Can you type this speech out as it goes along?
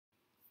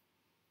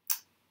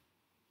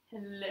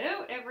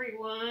Hello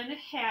everyone,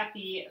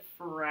 happy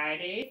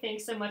Friday.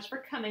 Thanks so much for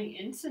coming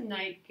in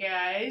tonight,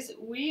 guys.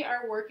 We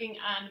are working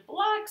on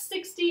block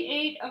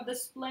 68 of the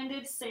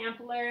Splendid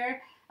Sampler.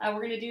 We're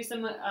going to do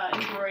some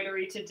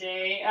embroidery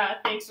today.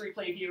 Thanks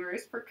replay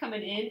viewers for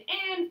coming in,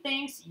 and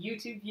thanks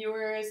YouTube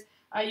viewers.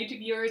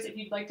 If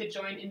you'd like to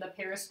join in the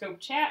Periscope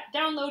chat,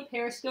 download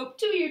Periscope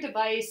to your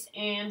device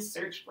and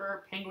search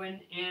for Penguin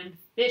and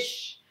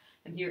Fish.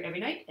 I'm here every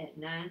night at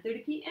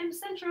 9:30 p.m.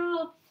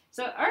 Central.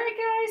 So, all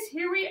right, guys,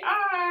 here we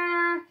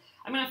are.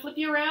 I'm going to flip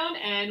you around,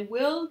 and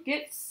we'll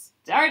get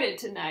started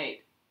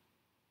tonight.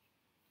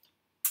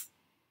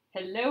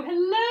 Hello,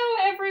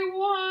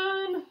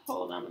 everyone.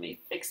 Hold on, let me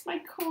fix my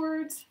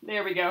cords.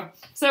 There we go.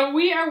 So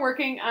we are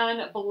working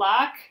on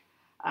block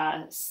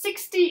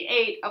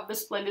 68 of the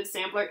Splendid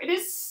Sampler. It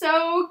is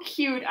so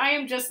cute. I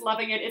am just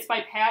loving it. It's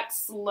by Pat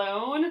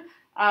Sloan.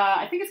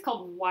 I think it's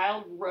called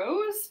Wild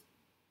Rose.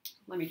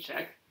 Let me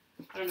check.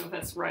 I don't know if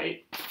that's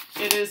right.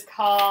 It is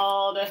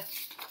called,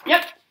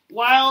 yep,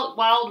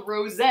 Wild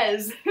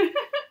Roses.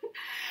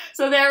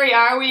 So there we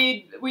are.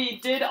 We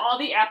did all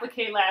the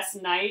applique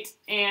last night,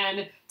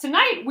 and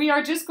tonight we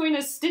are just going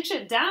to stitch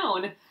it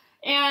down.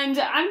 And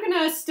I'm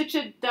going to stitch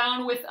it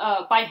down with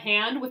by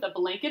hand with a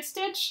blanket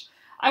stitch.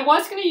 I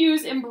was going to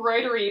use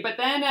embroidery, but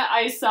then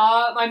I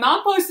saw my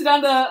mom posted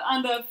on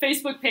the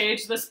Facebook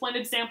page, the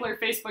Splendid Sampler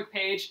Facebook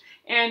page,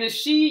 and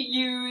she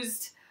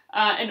used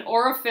an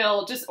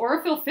Aurifil, just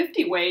Aurifil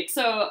 50 weight,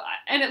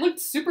 and it looked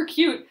super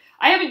cute.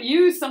 I haven't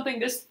used something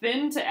this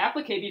thin to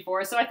applique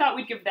before, so I thought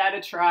we'd give that a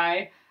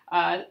try.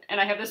 And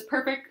I have this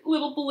perfect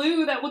little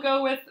blue that will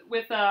go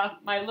with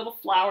my little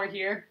flower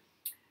here.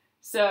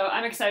 So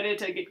I'm excited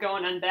to get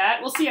going on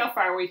that. We'll see how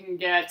far we can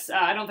get.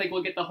 I don't think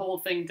we'll get the whole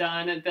thing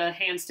done. The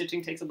hand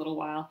stitching takes a little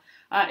while.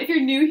 If you're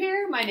new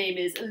here, my name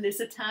is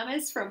Alyssa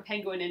Thomas from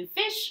Penguin and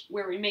Fish,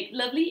 where we make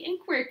lovely and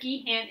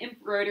quirky hand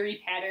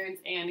embroidery patterns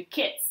and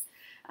kits.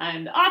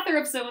 I'm the author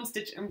of Sew and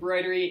Stitch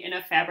Embroidery and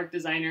a fabric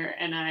designer,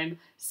 and I'm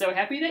so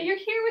happy that you're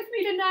here with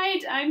me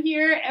tonight. I'm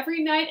here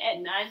every night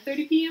at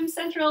 9:30 p.m.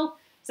 Central.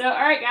 So,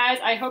 all right, guys,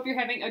 I hope you're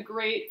having a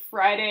great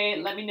Friday.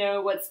 Let me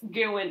know what's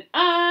going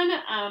on.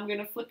 I'm going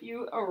to flip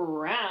you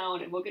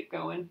around, and we'll get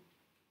going.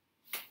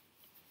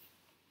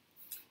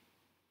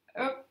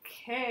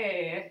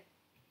 Okay.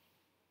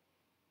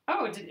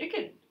 Oh, did it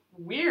get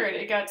weird?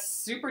 It got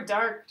super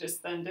dark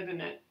just then,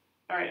 didn't it?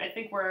 All right, I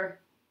think we're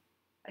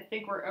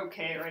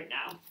okay right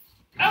now.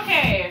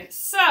 Okay,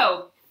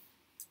 so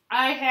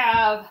I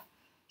have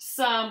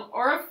some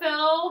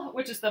Aurifil,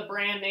 which is the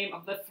brand name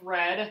of the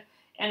thread,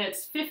 and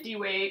it's 50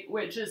 weight,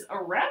 which is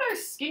a rather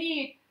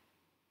skinny,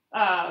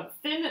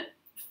 thin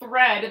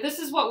thread. This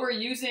is what we're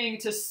using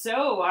to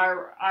sew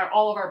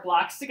all of our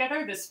blocks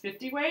together, this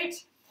 50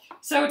 weight.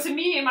 So to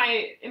me, in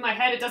my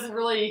head, it doesn't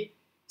really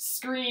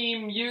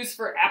scream used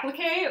for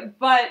applique,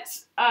 but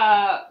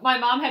my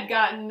mom had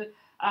gotten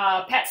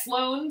Pat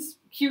Sloan's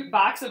cute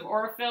box of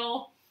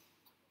Aurifil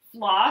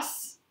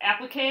floss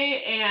applique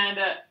and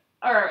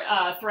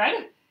thread,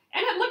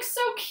 and it looks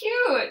so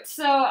cute.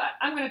 So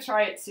I'm gonna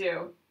try it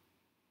too.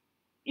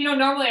 You know,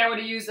 normally I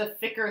would use a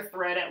thicker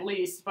thread at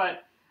least,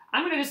 but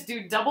I'm gonna just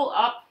do double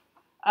up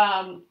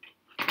on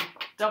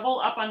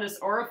this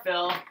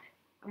Aurifil.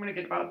 I'm gonna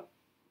get about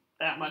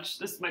that much.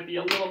 This might be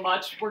a little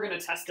much. We're gonna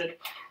test it.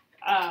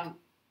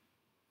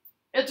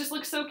 It just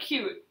looks so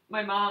cute.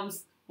 My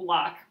mom's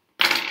block.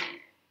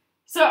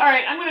 So, all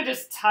right, I'm going to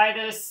just tie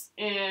this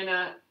in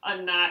a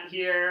knot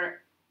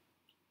here.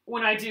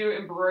 When I do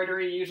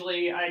embroidery,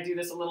 usually I do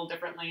this a little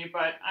differently,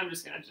 but I'm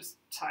just going to just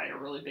tie a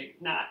really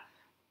big knot.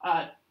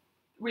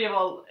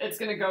 It's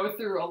going to go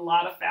through a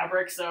lot of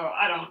fabric, so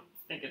I don't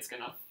think it's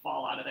going to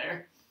fall out of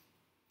there.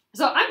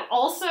 So I'm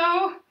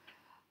also,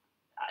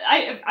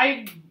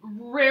 I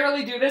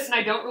rarely do this, and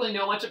I don't really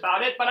know much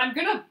about it, but I'm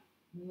going to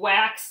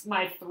wax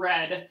my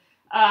thread.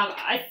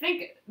 I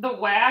think the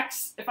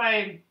wax, if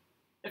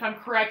I'm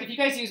correct, if you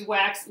guys use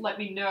wax, let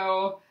me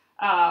know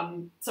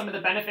some of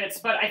the benefits,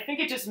 but I think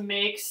it just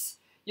makes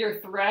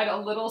your thread a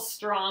little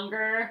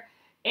stronger,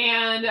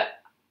 and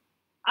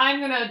I'm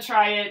going to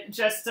try it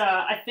just,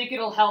 I think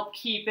it'll help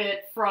keep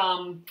it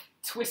from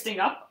twisting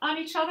up on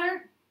each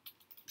other,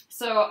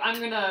 so I'm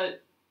going to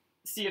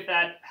see if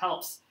that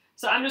helps.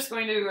 So I'm just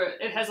going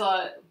to, it has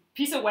a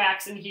piece of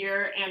wax in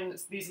here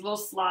and these little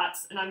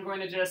slots, and I'm going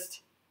to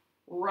just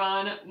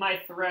run my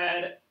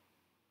thread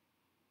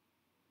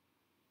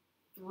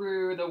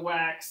through the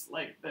wax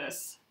like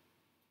this.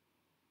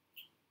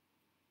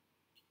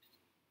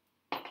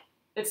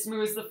 It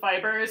smooths the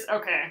fibers.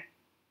 Okay,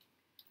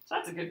 so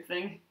that's a good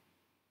thing.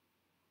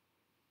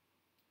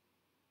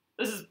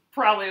 This is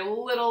probably a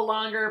little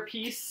longer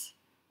piece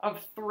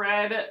of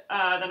thread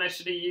than I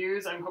should have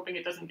used. I'm hoping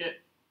it doesn't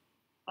get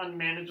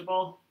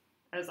unmanageable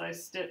as I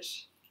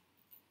stitch,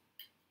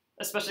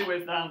 especially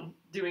with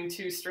doing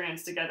two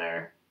strands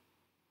together.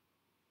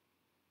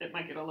 It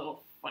might get a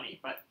little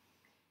funny, but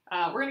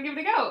we're gonna give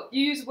it a go.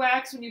 You use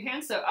wax when you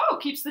hand sew. Oh,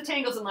 keeps the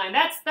tangles in line.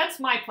 That's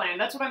my plan.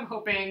 That's what I'm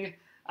hoping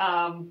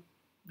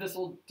this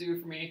will do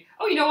for me.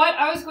 Oh, you know what?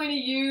 I was going to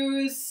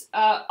use,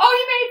 oh,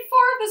 you made 4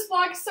 of the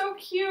block, so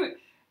cute.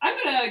 I'm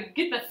gonna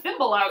get the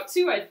thimble out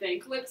too, I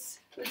think. Let's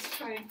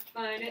try and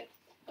find it.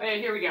 Okay,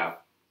 here we go.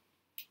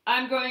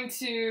 I'm going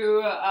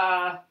to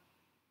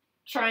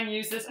try and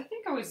use this. I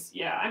think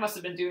I must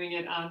have been doing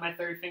it on my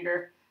third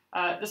finger.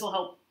 This will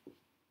help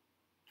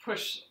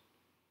push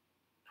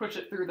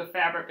it through the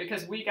fabric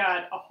because we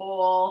got a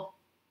whole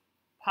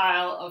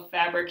pile of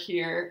fabric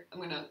here. I'm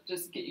gonna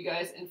just get you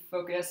guys in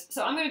focus.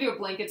 So I'm gonna do a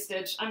blanket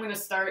stitch. I'm gonna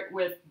start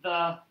with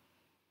the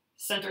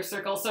center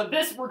circle. So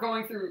this, we're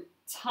going through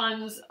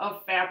tons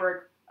of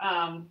fabric.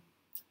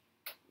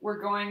 We're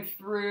going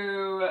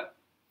through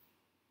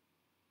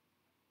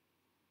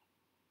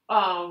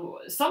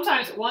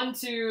sometimes 1,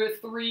 2,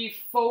 3,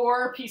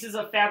 4 pieces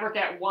of fabric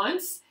at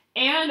once,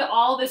 and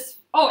all this,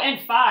 and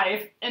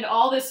 5, and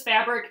all this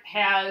fabric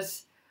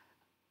has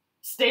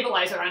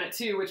stabilizer on it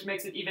too, which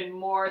makes it even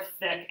more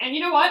thick. And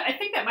you know what? I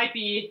think that might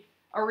be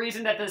a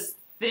reason that this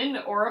thin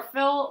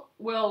Aurifil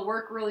will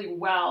work really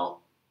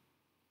well.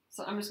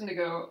 So I'm just gonna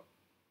go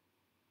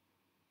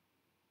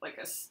like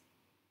a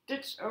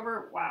stitch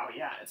over. Wow,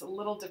 yeah, it's a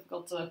little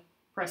difficult to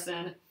press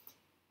in.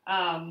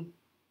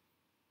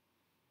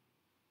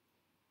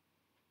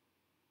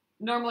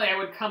 Normally I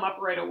would come up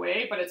right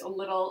away, but it's a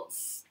little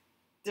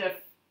stiff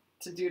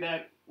to do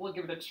that. We'll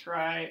give it a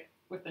try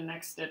with the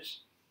next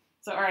stitch.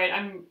 So all right,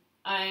 I'm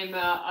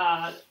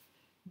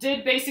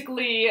did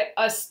basically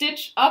a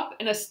stitch up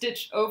and a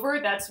stitch over.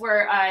 That's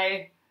where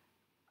I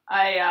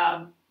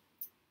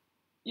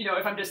you know,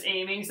 if I'm just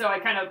aiming, so I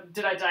kind of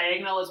did a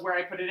diagonal is where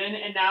I put it in,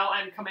 and now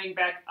I'm coming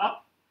back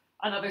up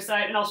on the other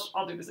side, and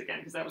I'll do this again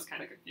because that was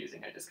kind of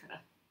confusing. I just kind of,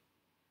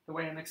 the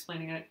way I'm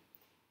explaining it.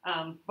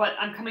 But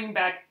I'm coming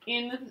back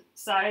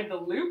inside the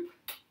loop,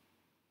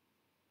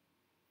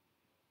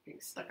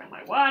 getting stuck on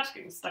my watch,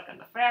 getting stuck on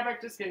the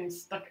fabric, just getting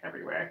stuck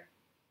everywhere.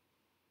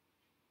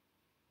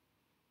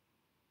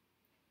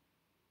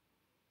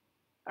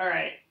 All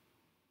right,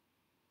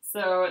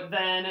 so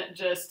then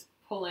just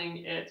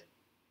pulling it,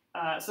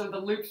 so the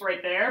loop's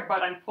right there,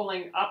 but I'm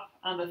pulling up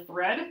on the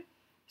thread,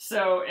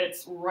 so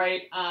it's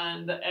right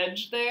on the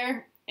edge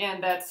there,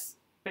 and that's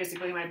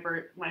basically my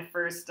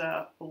first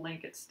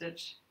blanket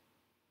stitch.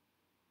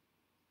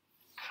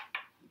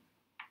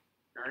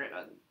 All right,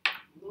 I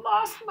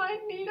lost my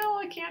needle.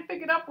 I can't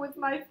pick it up with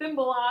my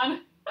thimble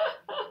on.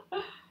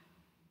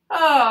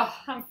 Oh,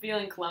 I'm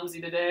feeling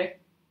clumsy today.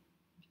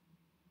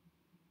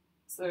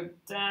 So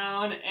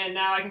down, and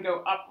now I can go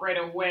up right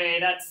away.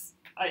 That's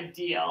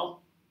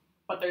ideal,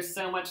 but there's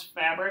so much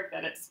fabric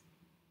that it's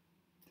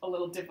a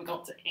little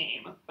difficult to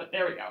aim, but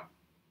there we go.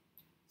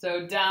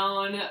 So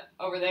down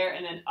over there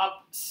and then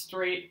up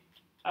straight,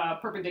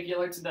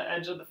 perpendicular to the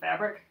edge of the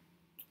fabric.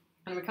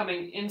 I'm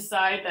coming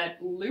inside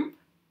that loop,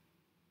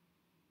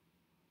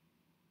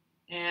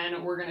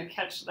 and we're gonna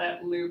catch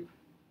that loop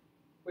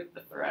with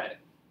the thread.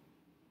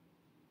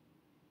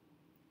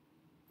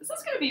 This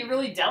is gonna be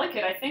really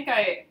delicate. I think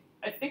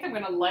I'm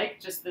gonna like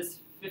just this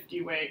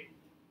 50 weight,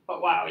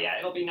 but wow, yeah,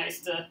 it'll be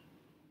nice to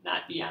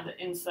not be on the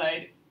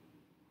inside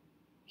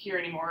here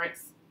anymore.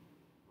 It's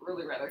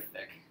really rather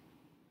thick.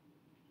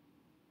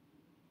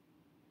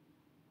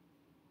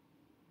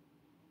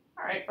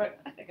 All right, but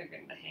I think I'm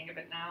getting the hang of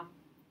it now.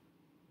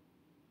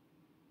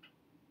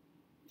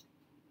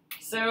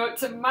 So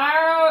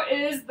tomorrow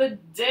is the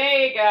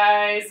day,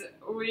 guys.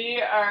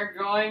 We are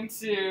going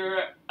to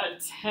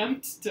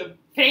attempt to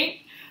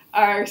paint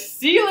our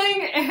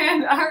ceiling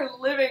and our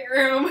living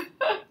room.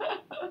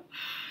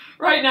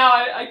 Right now,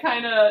 I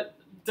kind of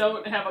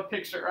don't have a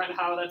picture on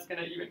how that's going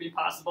to even be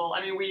possible.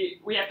 I mean,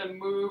 we have to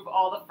move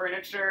all the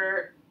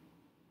furniture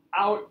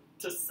out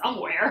to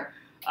somewhere.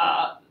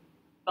 The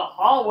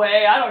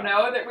hallway, I don't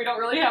know, that we don't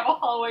really have a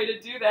hallway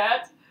to do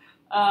that.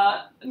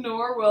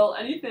 Nor will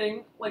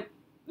anything like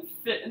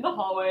fit in the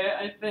hallway,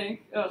 I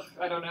think. Ugh,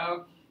 I don't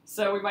know.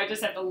 So we might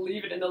just have to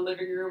leave it in the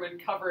living room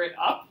and cover it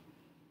up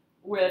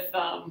with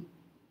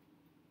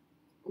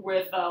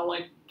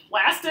like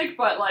plastic,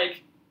 but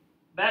like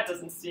that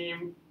doesn't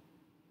seem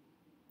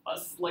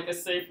like a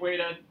safe way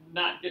to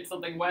not get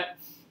something wet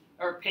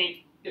or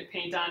get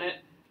paint on it.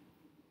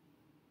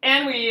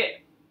 And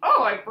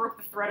I broke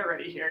the thread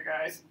already here,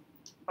 guys.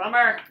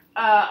 Bummer.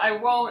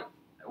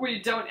 We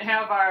don't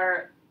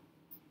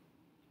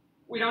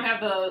have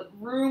the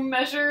room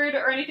measured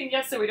or anything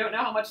yet, so we don't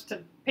know how much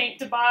paint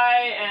to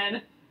buy,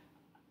 and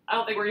I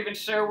don't think we're even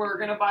sure we're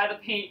gonna buy the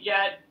paint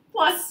yet.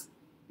 Plus,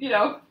 you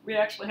know, we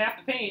actually have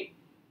to paint.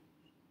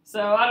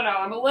 So I don't know,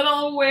 I'm a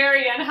little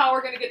wary on how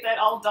we're gonna get that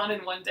all done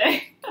in one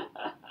day.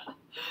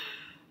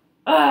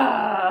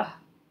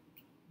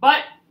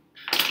 But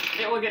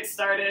it will get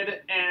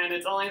started, and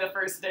it's only the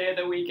first day of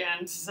the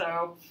weekend,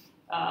 so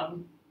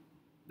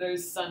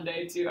there's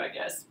Sunday too, I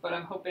guess, but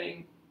I'm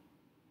hoping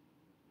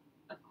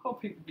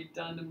to be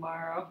done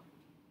tomorrow.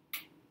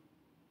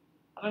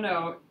 I don't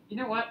know. You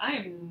know what? I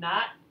am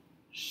not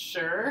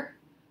sure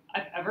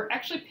I've ever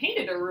actually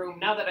painted a room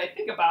now that I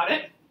think about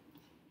it.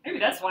 Maybe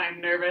that's why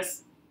I'm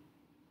nervous.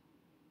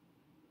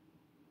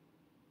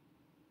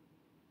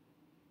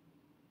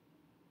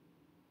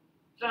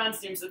 John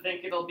seems to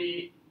think it'll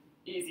be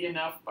easy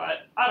enough,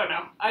 but I don't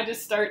know. I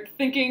just start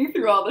thinking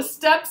through all the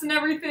steps and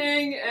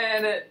everything,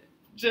 and it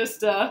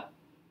just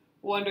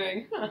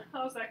wondering,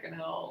 how's that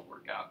gonna all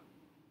work out?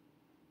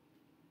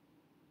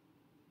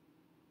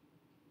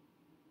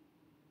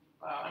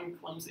 Wow, I'm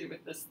clumsy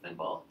with this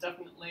thimble.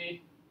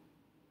 Definitely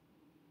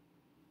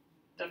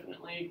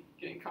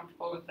getting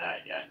comfortable with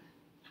that yet.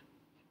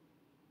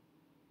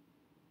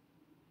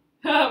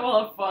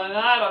 We'll have fun.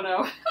 I don't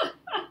know.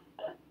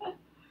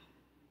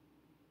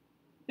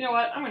 You know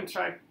what? I'm going to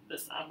try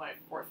this on my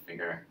fourth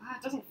finger.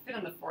 It doesn't fit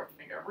on the fourth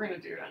finger. We're going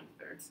to do it on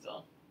the third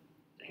still.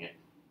 Dang it.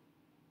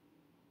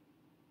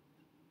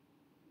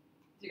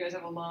 Do you guys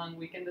have a long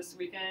weekend this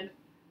weekend?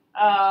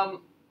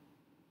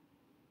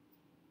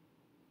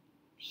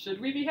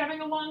 Should we be having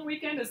a long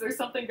weekend? Is there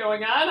something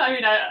going on? I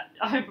mean,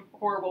 I'm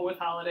horrible with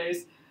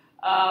holidays.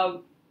 I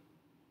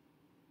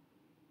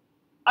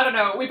don't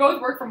know. We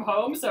both work from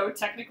home, so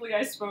technically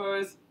I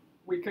suppose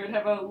we could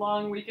have a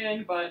long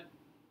weekend, but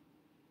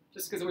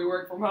just because we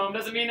work from home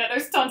doesn't mean that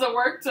there's tons of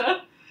work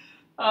to,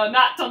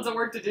 not tons of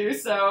work to do,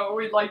 so I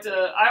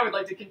would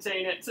like to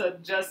contain it to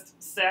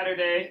just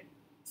Saturday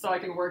so I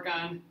can work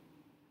on,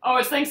 oh,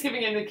 it's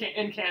Thanksgiving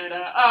in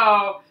Canada.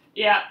 Oh,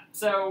 yeah,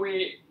 so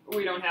we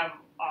don't have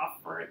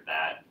off for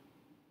that.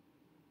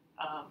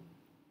 Well,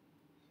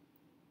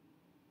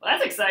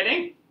 that's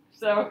exciting.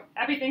 So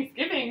happy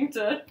Thanksgiving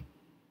to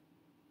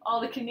all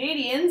the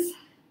Canadians.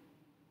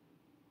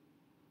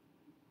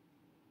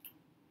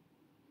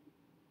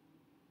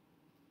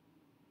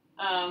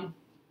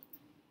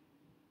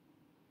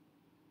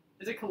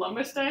 Is it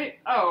Columbus Day?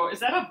 Oh,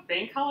 is that a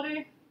bank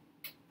holiday?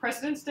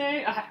 President's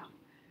Day? I don't know.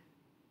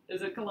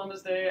 Is it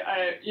Columbus Day?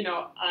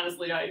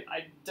 Honestly, I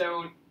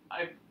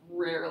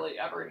rarely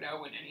ever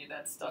know when any of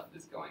that stuff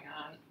is going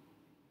on.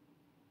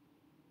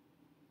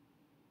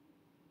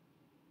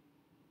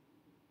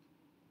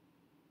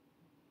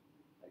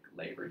 Like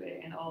Labor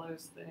Day and all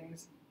those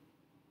things.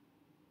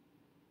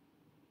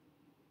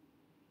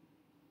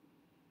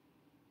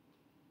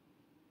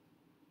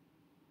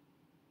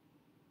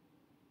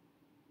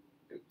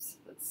 Oops,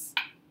 let's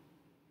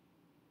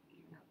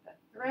even out that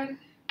thread.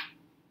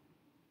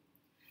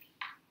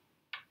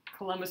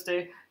 Columbus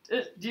Day.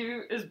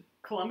 Is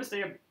Columbus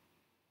Day a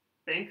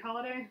bank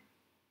holiday?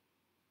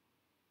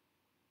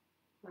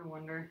 I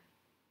wonder.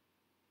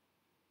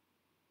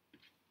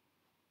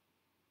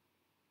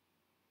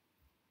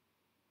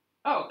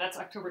 Oh, that's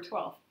October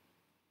 12th.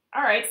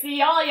 All right,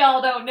 see, all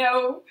y'all don't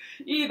know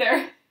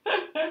either.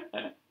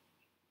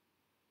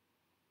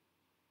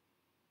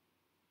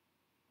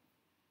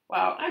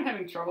 Wow, I'm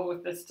having trouble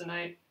with this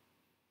tonight.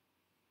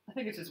 I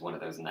think it's just one of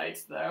those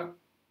nights, though.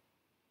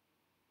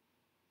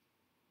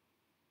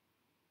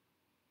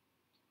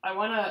 I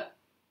want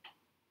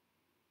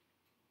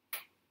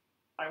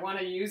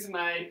to use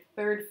my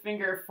third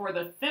finger for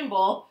the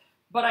thimble,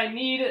 but I'm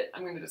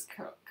going to just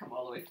come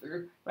all the way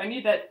through, but I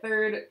need that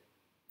third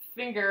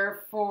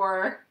finger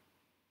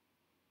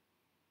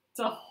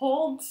to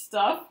hold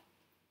stuff.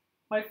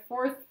 My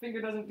fourth finger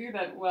doesn't do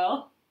that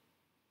well.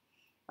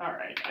 All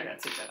right, I gotta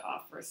take that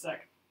off for a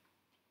sec.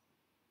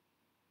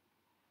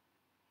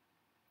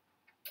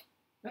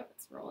 Oh,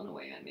 it's rolling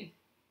away on me.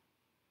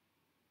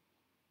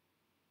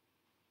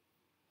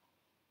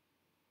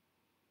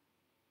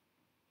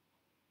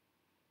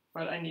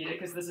 But I need it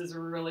because this is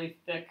really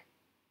thick.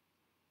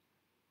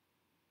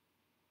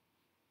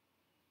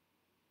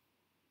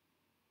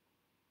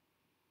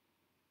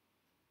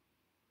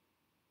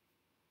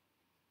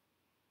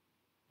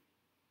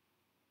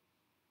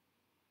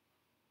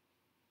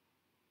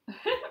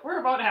 We're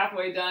about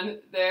halfway done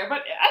there, but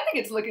I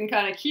think it's looking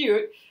kind of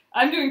cute.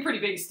 I'm doing pretty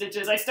big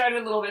stitches. I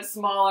started a little bit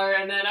smaller,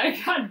 and then I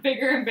got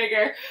bigger and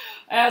bigger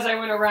as I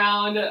went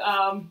around,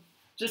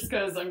 just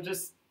because I'm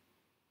just,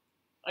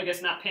 I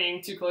guess, not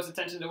paying too close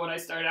attention to what I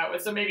started out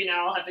with. So maybe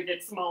now I'll have to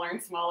get smaller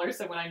and smaller,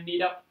 so when I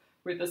meet up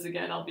with this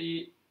again, I'll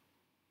be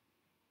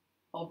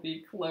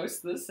close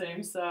to the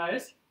same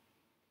size.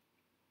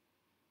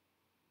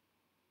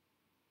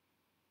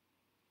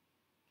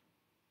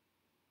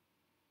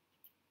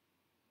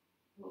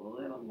 A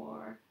little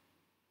more.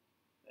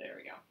 There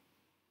we go.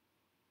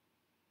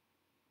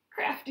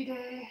 Crafty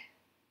day.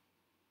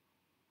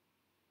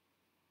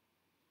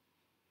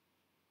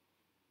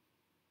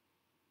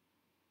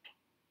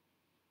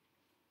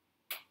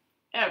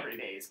 Every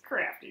day is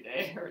crafty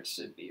day, or it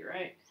should be,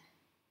 right?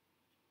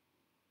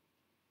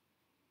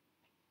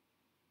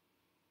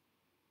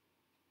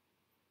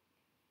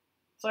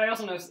 So I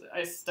also noticed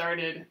I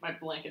started my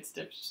blanket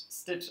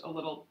stitch a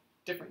little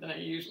different than I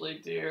usually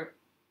do.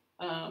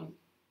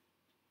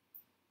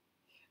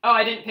 Oh,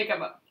 I didn't pick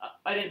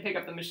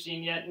up the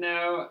machine yet.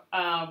 No,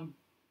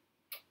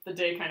 the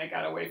day kind of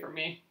got away from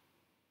me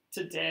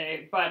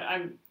today. But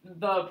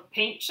the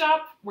paint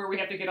shop where we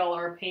have to get all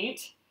our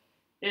paint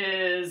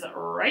is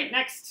right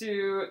next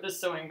to the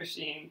sewing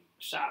machine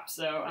shop.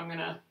 So I'm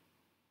gonna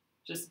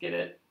just get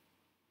it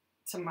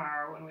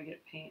tomorrow when we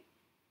get paint.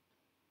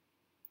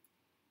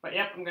 But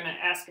yep, I'm gonna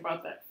ask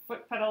about that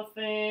foot pedal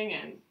thing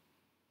and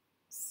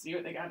see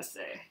what they got to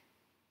say.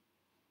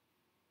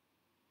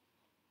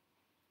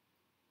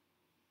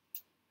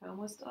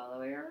 Almost all the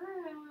way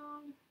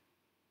around.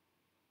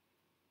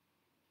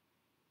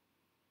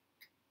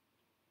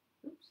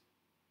 Oops.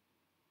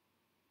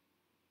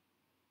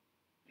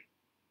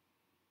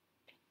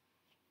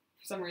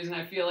 For some reason,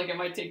 I feel like it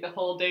might take the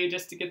whole day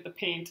just to get the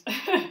paint.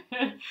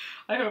 I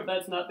hope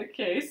that's not the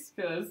case,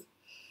 because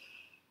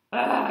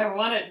I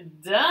want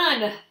it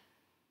done.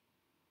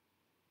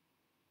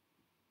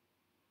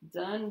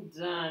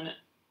 Done.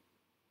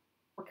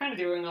 We're kind of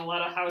doing a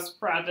lot of house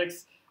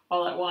projects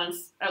all at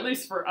once, at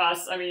least for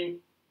us. I mean,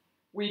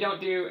 we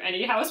don't do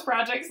any house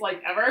projects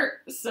like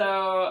ever,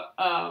 so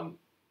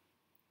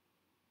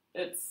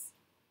it's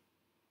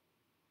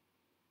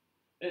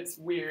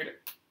weird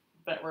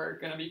that we're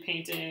gonna be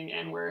painting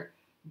and we're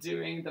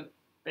doing the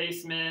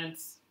basement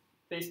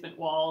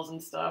walls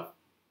and stuff.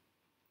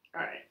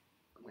 All right,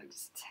 I'm gonna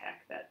just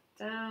tack that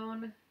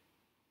down.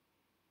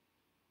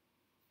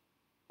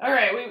 All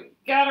right, we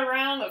got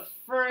around the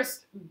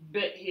first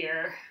bit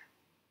here.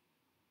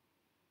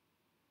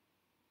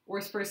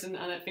 Worst person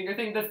on that finger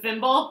thing, the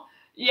thimble.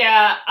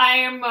 Yeah, I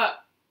am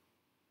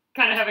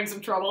kind of having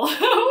some trouble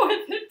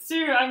with it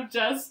too. I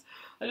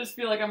just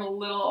feel like I'm a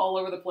little all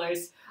over the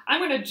place. I'm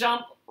gonna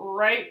jump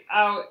right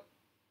out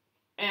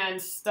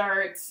and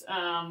start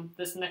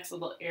this next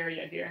little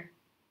area here.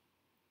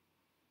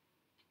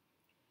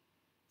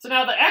 So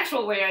now the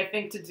actual way I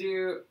think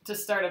to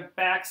start a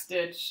back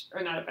stitch,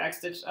 or not a back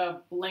stitch, a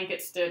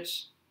blanket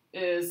stitch,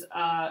 is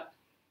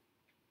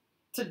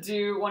to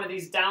do one of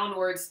these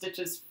downward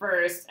stitches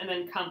first and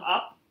then come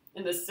up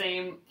in the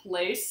same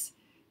place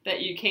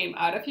that you came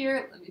out of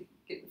here. Let me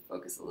get in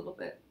focus a little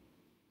bit.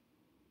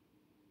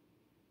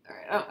 All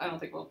right, I don't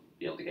think we'll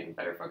be able to get in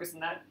better focus than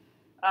that.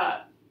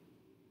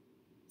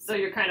 So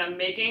you're kind of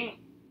making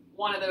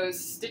one of those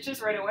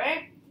stitches right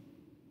away,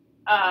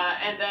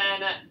 and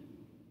then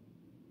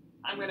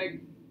I'm gonna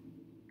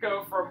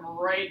go from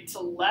right to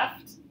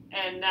left,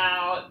 and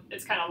now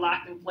it's kind of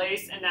locked in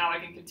place, and now I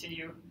can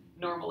continue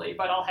normally,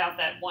 but I'll have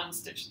that one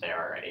stitch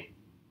there already.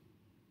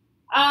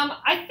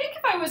 I think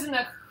if I was in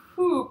a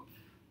hoop,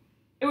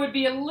 it would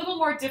be a little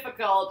more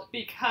difficult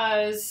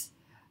because,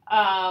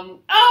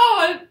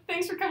 oh,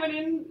 thanks for coming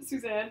in,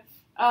 Suzanne.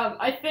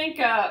 I think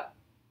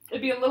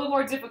it'd be a little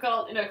more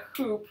difficult in a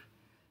hoop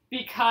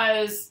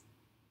because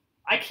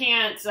I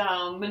can't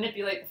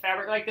manipulate the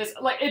fabric like this.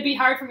 Like, it'd be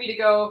hard for me to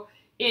go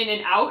in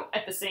and out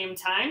at the same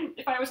time.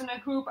 If I was in a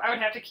hoop, I would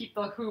have to keep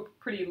the hoop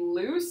pretty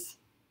loose.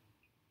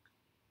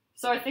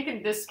 So I think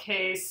in this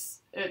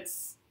case,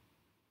 it's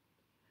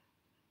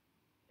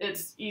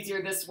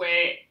easier this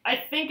way. I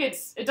think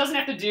it doesn't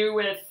have to do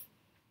with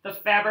the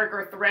fabric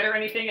or thread or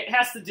anything. It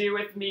has to do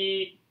with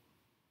me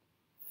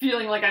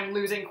feeling like I'm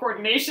losing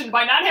coordination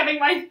by not having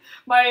my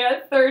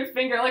third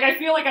finger. Like, I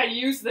feel like I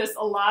use this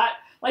a lot.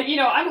 Like, you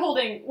know,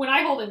 when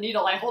I hold a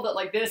needle, I hold it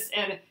like this,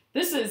 and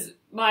this is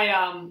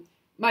my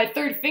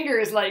third finger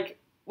is like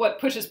what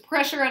pushes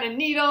pressure on a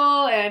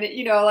needle, and,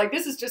 you know, like,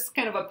 this is just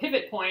kind of a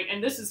pivot point,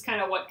 and this is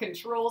kind of what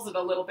controls it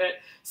a little bit.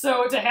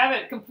 So to have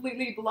it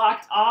completely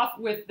blocked off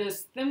with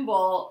this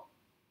thimble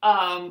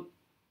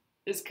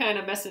is kind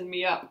of messing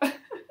me up.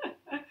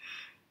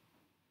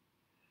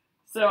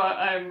 So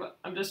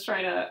I'm just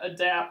trying to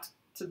adapt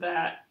to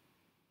that.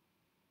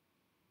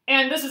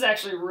 And this is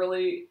actually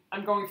really,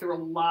 I'm going through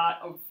a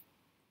lot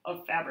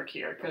of fabric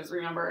here, because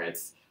remember,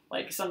 it's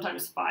like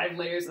sometimes 5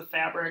 layers of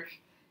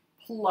fabric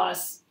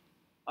plus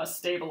a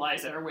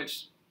stabilizer,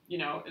 which, you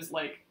know, is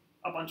like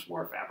a bunch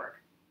more fabric.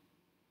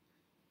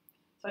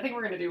 So I think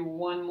we're going to do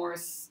one more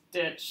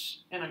stitch,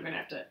 and I'm going to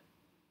have to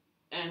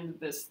end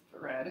this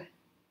thread.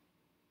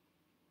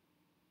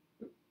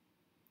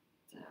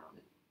 Down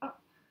and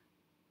up.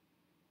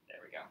 There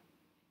we go.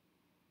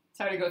 It's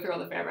hard to go through all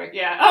the fabric.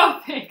 Yeah.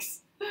 Oh,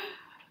 thanks.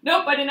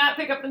 Nope, I did not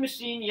pick up the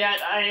machine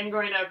yet. I am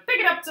going to pick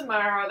it up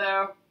tomorrow,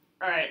 though.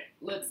 All right,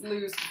 let's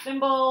lose the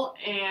thimble,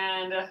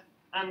 and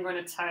I'm going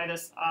to tie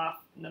this off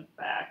in the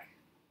back.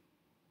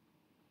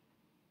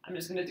 I'm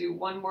just going to do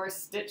one more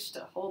stitch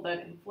to hold that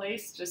in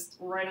place, just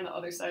right on the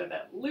other side of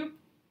that loop.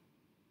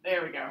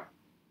 There we go. All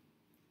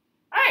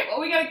right,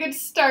 well, we got a good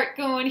start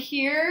going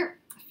here.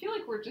 I feel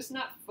like we're just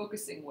not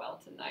focusing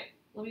well tonight.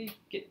 Let me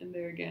get in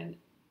there again.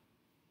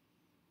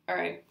 All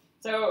right,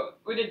 so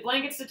we did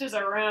blanket stitches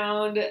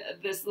around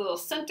this little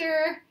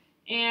center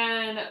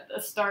and a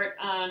start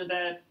on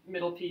that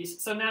middle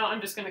piece. So now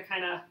I'm just going to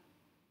kind of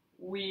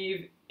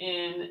weave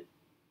in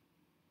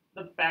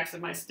the backs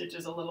of my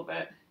stitches a little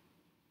bit.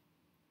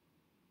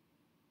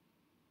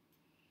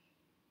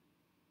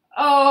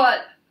 Oh,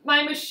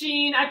 my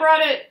machine, I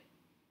brought it,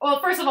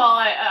 well, first of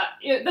all,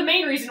 the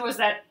main reason was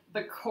that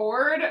the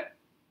cord,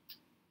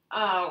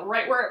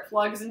 right where it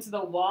plugs into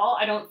the wall,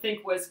 I don't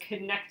think was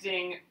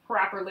connecting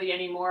properly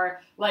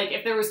anymore. Like,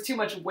 if there was too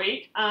much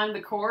weight on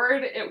the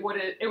cord, it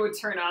would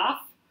turn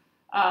off.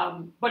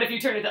 But if you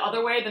turn it the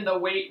other way, then the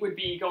weight would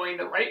be going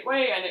the right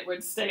way and it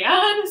would stay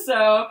on.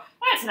 So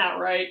that's not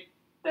right.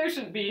 There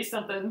shouldn't be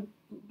something,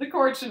 the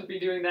cord shouldn't be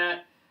doing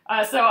that.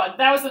 So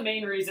that was the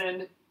main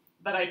reason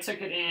that I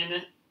took it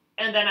in.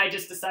 And then I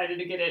just decided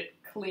to get it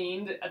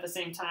cleaned at the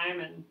same time.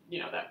 And, you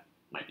know, that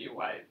might be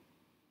why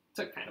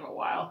took kind of a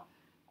while.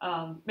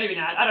 Maybe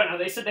not. I don't know.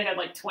 They said they had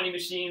like 20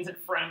 machines in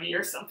front of me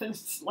or something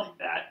like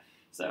that.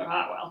 So,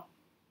 well.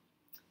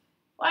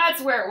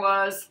 That's where it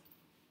was.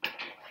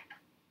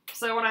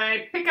 So when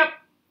I pick up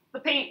the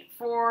paint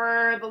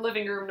for the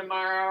living room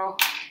tomorrow,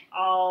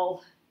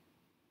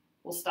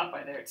 we'll stop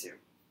by there too.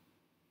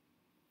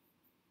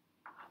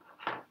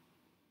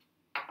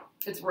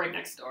 It's right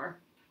next door.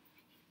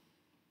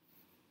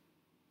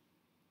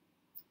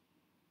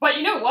 But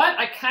you know what?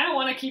 I kind of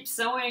want to keep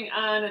sewing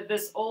on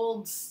this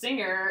old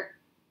Singer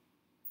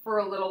for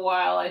a little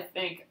while, I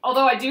think.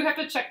 Although I do have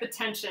to check the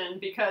tension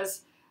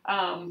because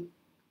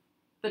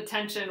the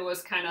tension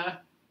was kind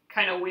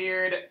of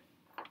weird.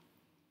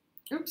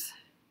 Oops.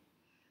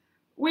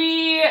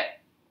 We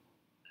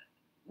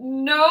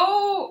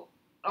know,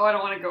 oh, I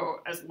don't want to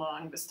go as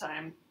long this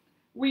time.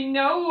 We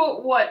know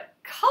what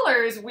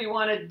colors we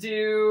want to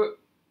do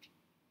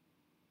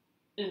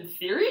in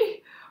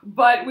theory,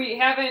 but we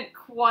haven't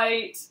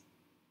quite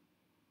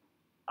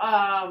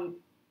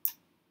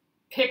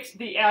picked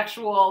the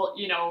actual,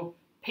 you know,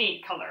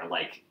 paint color,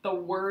 like the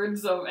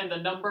words of and the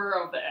number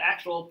of the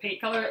actual paint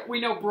color.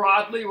 We know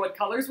broadly what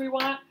colors we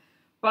want,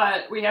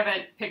 but we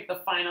haven't picked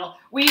the final.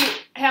 We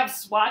have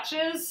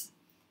swatches,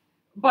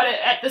 but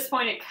at this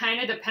point it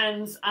kind of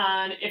depends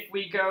on if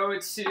we go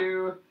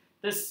to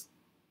this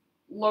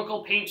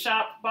local paint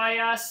shop by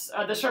us,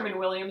 the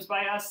Sherwin-Williams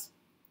by us,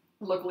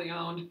 locally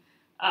owned,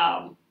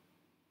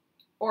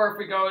 or if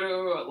we go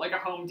to like a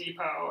Home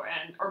Depot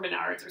or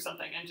Menards or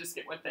something and just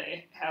get what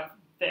they have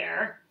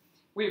there.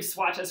 We have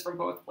swatches from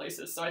both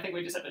places, so I think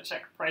we just have to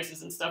check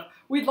prices and stuff.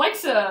 We'd like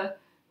to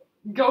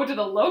go to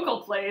the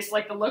local place,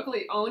 like the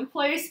locally owned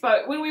place,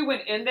 but when we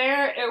went in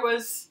there, it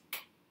was,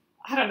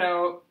 I don't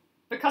know,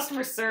 the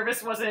customer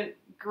service wasn't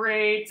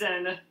great,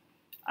 and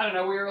I don't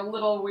know, we were a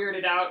little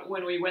weirded out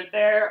when we went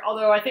there,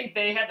 although I think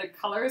they had the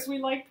colors we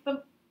liked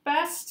the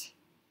best.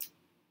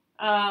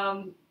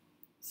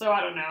 So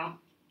I don't know.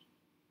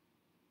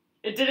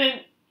 It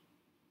didn't,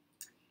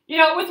 you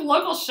know, with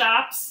local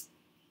shops,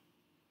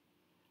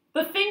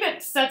 the thing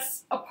that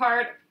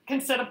can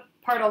set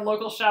apart a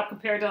local shop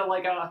compared to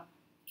like a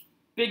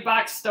big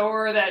box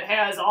store that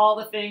has all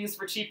the things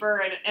for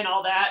cheaper and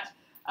all that,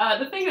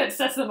 the thing that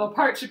sets them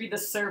apart should be the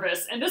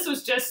service. And this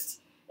was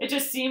it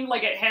just seemed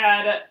like it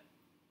had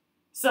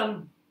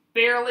some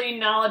barely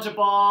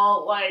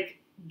knowledgeable, like,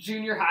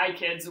 junior high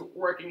kids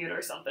working it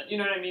or something. You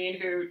know what I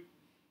mean? Who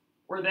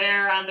were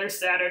there on their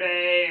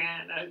Saturday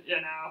and, you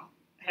know,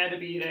 had to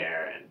be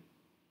there. And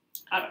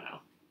I don't know.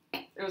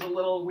 It was a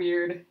little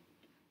weird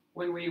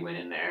when we went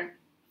in there.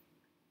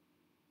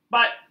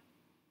 But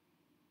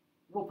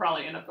we'll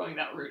probably end up going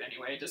that route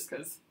anyway, just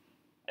because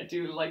I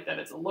do like that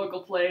it's a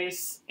local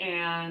place,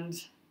 and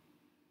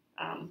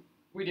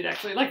we did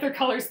actually like their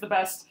colors the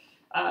best.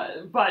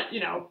 But, you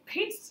know,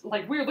 paint's,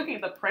 like, we were looking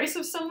at the price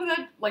of some of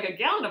that. Like, a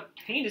gallon of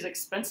paint is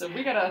expensive.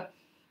 We have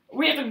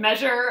to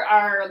measure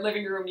our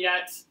living room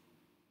yet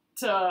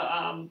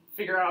to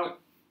figure out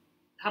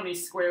how many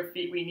square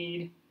feet we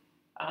need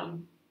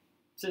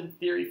to, in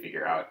theory,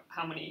 figure out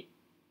how many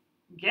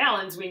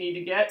gallons we need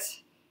to get.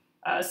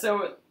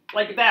 So,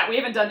 like that, we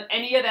haven't done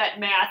any of that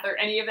math or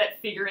any of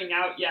that figuring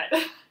out yet.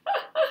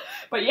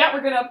 But yeah,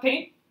 we're gonna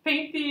paint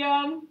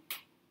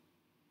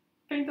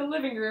the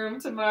living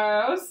room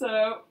tomorrow.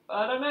 So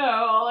I don't know,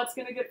 all that's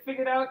gonna get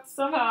figured out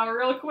somehow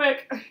real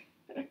quick.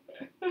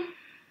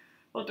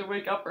 We'll have to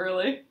wake up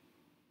early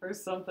or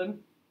something.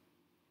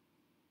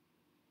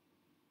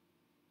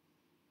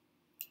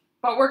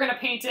 But we're gonna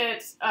paint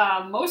it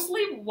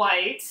mostly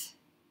white.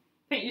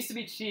 Paint used to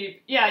be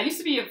cheap. Yeah, it used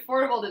to be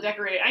affordable to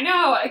decorate. I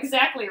know,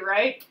 exactly,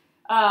 right?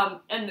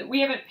 And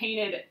we haven't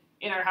painted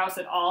in our house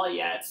at all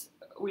yet.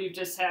 We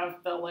just have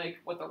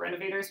what the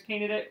renovators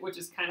painted it, which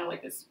is kind of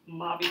like this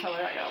mauve color.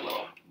 I got a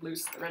little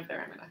loose thread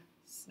there. I'm going to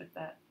snip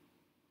that.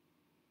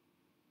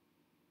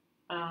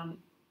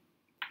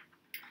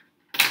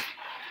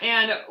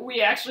 And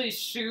we actually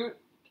shoot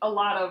a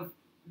lot of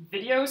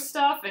video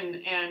stuff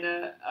and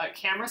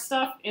camera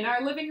stuff in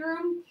our living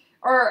room,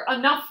 or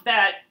enough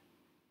that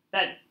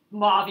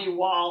mauve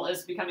wall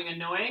is becoming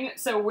annoying.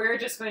 So we're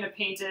just going to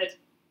paint it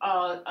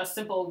a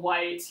simple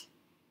white.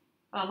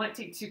 Might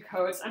take 2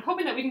 coats. I'm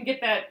hoping that we can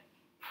get that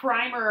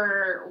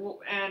primer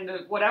and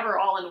whatever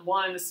all in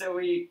one, so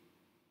we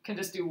can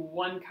just do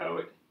 1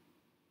 coat.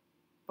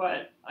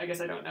 But I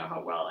guess I don't know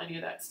how well any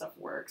of that stuff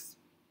works.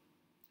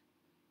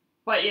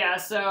 But yeah,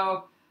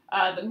 so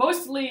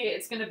mostly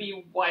it's going to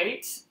be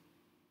white,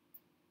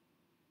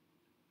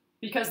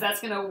 because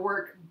that's going to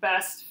work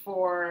best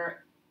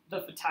for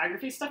the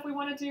photography stuff we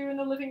want to do in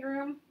the living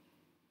room.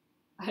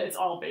 It's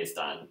all based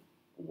on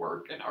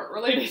work and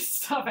art-related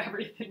stuff,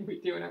 everything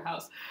we do in our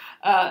house.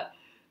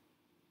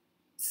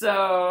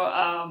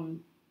 So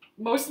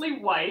mostly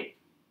white.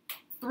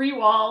 3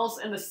 walls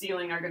and the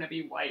ceiling are going to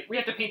be white. We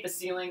have to paint the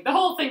ceiling. The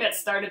whole thing that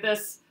started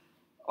this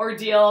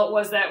ordeal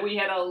was that we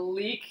had a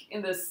leak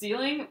in the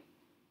ceiling,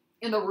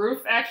 in the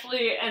roof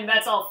actually, and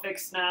that's all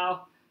fixed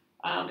now.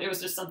 It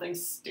was just something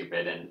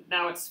stupid, and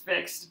now it's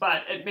fixed,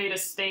 but it made a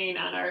stain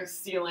on our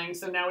ceiling,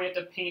 so now we have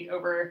to paint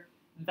over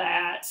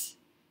that,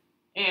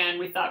 and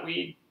we thought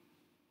we'd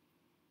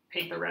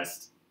paint the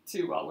rest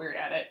too while we're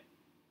at it.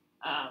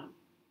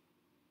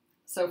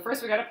 So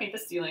first we got to paint the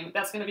ceiling.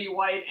 That's going to be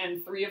white,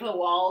 and 3 of the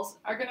walls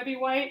are going to be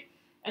white.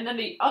 And then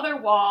the other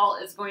wall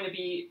is going to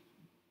be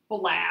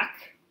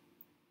black,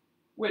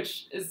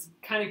 which is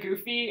kind of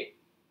goofy,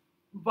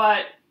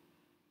 but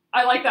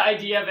I like the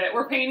idea of it.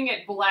 We're painting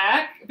it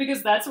black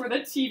because that's where the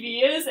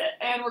TV is,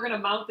 and we're going to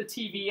mount the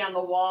TV on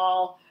the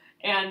wall,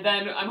 and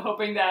then I'm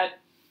hoping that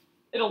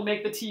it'll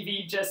make the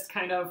TV just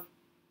kind of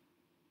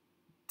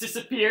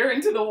disappear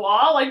into the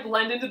wall, like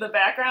blend into the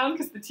background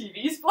because the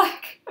TV's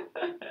black.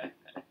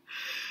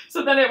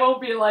 So then it won't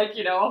be like,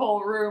 you know, a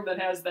whole room that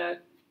has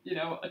that, you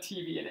know, a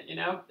TV in it, you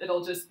know?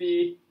 It'll just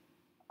be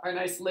our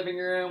nice living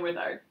room with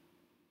our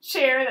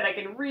chair that I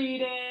can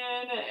read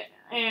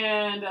in,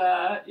 and,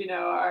 you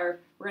know,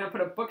 we're going to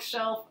put a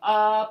bookshelf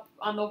up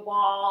on the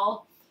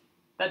wall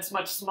that's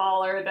much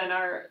smaller than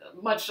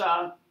much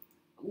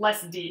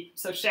less deep,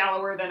 so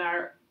shallower than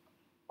our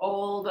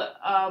old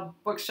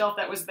bookshelf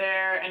that was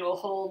there, and will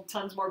hold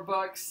tons more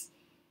books.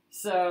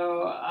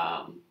 So,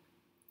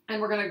 and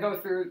we're going to go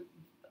through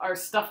our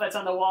stuff that's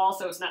on the wall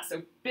so it's not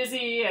so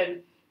busy,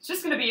 and it's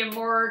just going to be a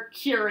more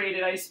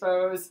curated, I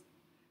suppose,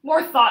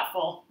 more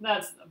thoughtful.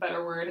 That's a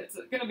better word. It's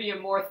going to be a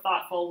more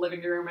thoughtful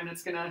living room, and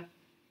it's going to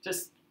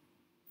just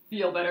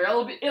feel better.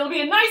 It'll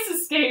be a nice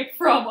escape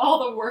from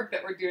all the work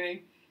that we're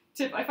doing.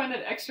 Tip, I find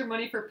that extra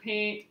money for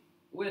paint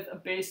with a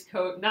base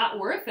coat not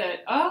worth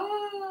it.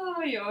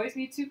 Oh, you always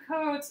need 2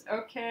 coats.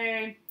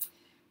 Okay.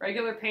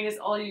 Regular paint is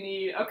all you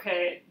need.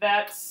 Okay,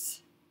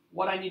 that's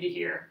what I need to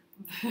hear.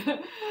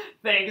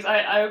 Thanks.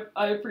 I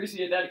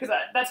appreciate that, because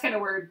that's kind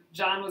of where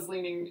John was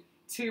leaning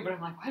too, but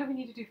I'm like, why do we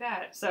need to do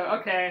that? So,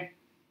 okay.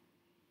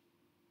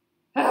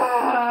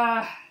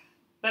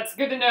 That's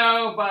good to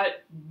know,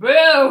 but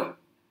boo!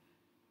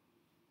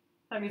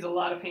 That means a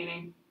lot of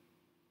painting.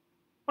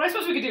 But I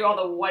suppose we could do all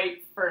the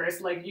white first,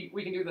 like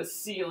we can do the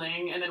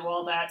ceiling, and then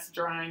while that's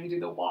drying, do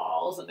the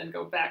walls, and then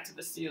go back to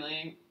the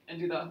ceiling and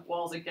do the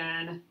walls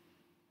again.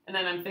 And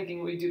then I'm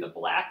thinking we do the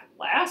black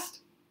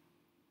last.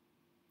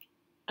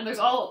 And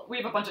we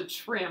have a bunch of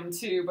trim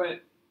too,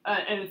 but,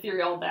 and in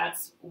theory all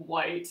that's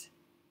white.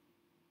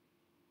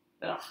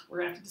 Ugh, we're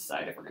gonna have to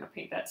decide if we're gonna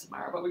paint that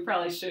tomorrow, but we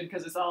probably should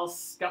because it's all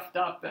scuffed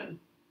up,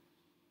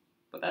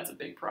 but that's a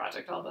big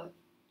project, all the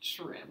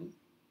trim.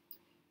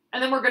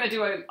 And then we're gonna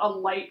do a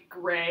light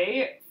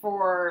gray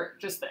for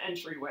just the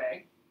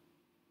entryway.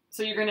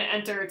 So you're gonna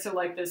enter to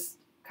like this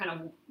kind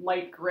of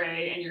light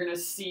gray, and you're gonna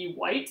see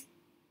white,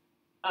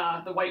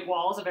 the white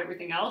walls of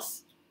everything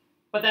else.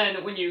 But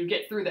then when you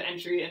get through the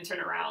entry and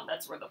turn around,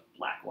 that's where the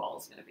black wall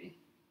is going to be.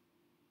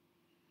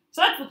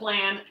 So that's the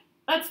plan.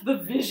 That's the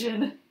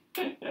vision.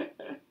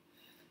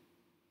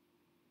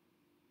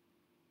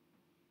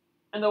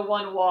 And the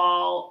one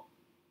wall,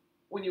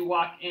 when you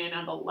walk in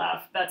on the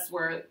left, that's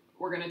where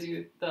we're going to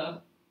do the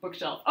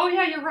bookshelf. Oh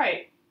yeah, you're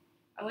right.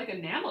 I like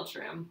enamel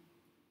trim.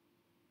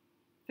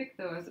 Thick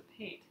though as a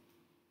paint.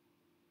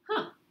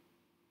 Huh.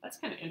 That's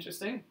kind of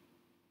interesting.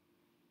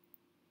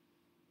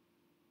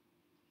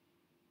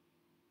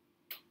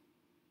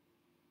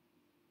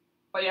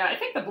 But yeah, I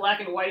think the black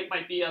and white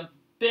might be a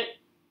bit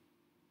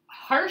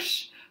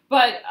harsh,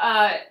 but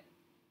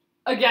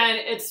again,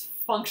 it's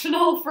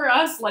functional for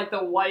us. Like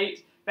the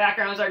white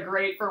backgrounds are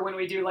great for when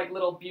we do like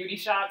little beauty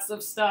shots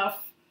of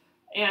stuff.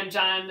 And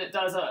John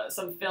does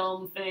some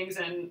film things,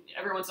 and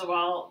every once in a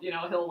while, you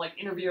know, he'll like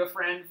interview a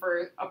friend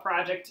for a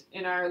project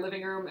in our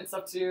living room and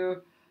stuff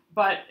too.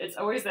 But it's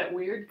always that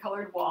weird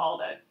colored wall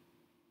that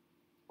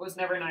was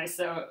never nice.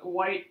 So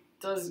white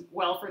does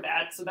well for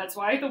that. So that's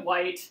why the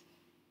white.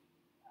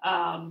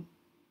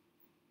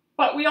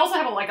 But we also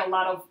have a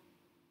lot of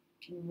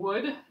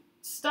wood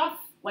stuff,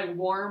 like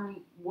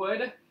warm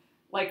wood,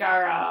 like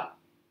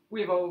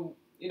we have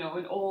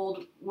an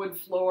old wood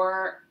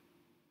floor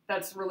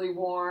that's really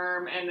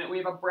warm, and we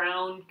have a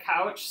brown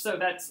couch, so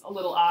that's a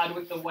little odd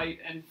with the white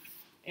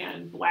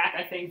and black,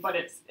 I think, but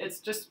it's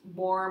just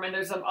warm, and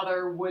there's some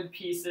other wood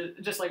pieces,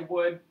 just like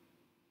wood,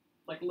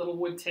 like little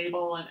wood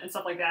table and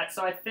stuff like that,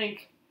 so I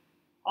think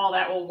all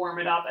that will warm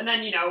it up. And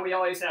then, you know, we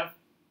always have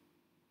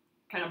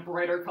kind of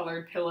brighter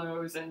colored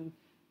pillows and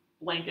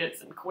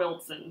blankets and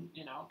quilts and,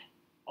 you know,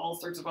 all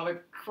sorts of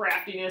other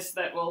craftiness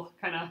that will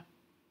kind of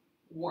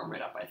warm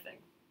it up, I think.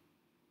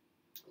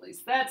 At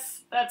least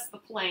that's the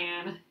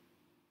plan.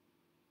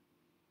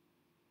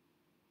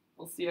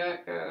 We'll see how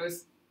it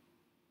goes.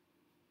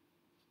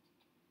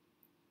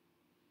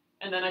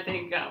 And then I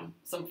think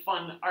some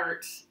fun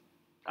art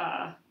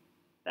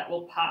that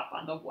will pop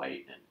on the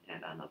white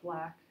and on the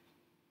black.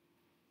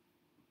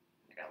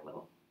 I got a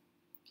little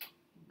bit.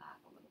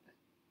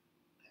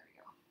 There we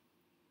go.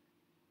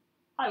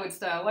 Hollywood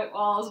style, white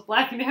walls,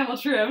 black enamel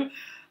trim.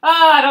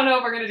 I don't know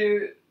if we're gonna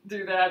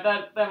do that.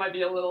 That might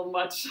be a little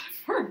much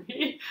for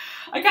me.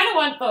 I kind of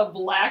want the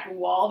black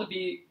wall to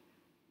be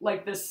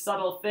like this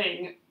subtle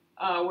thing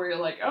where you're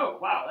like, oh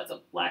wow, that's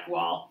a black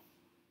wall.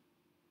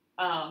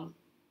 That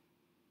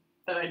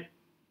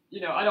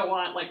I don't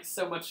want like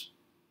so much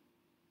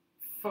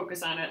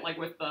focus on it, like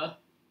with the,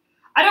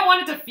 I don't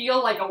want it to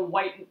feel like a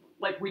white,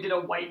 like we did a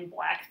white and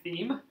black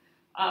theme.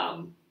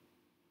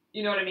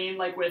 You know what I mean?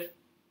 Like with,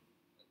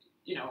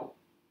 you know,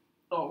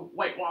 the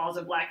white walls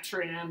and black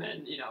trim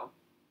and, you know,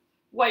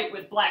 white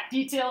with black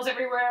details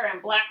everywhere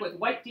and black with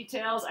white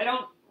details. I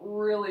don't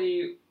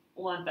really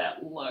want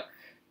that look.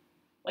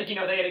 Like, you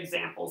know, they had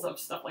examples of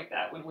stuff like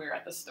that when we were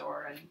at the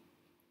store, and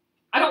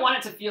I don't want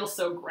it to feel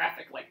so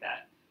graphic like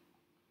that.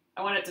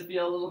 I want it to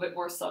feel a little bit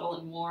more subtle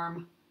and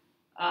warm,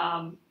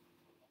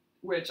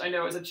 which I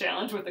know is a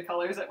challenge with the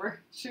colors that we're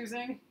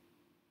choosing.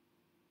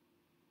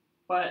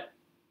 But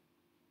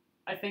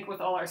I think with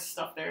all our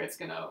stuff there, it's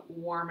going to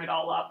warm it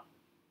all up.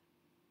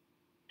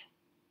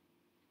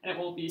 And it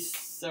won't be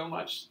so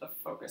much the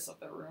focus of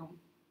the room.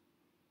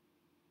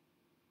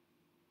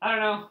 I don't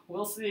know.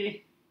 We'll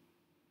see.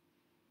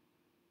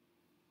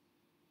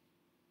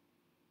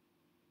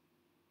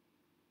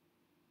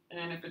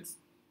 And if it's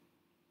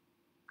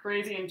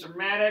crazy and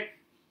dramatic,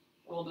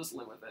 we'll just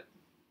live with it.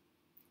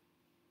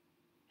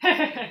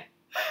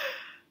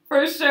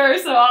 For sure.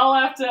 So I'll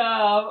have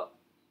to,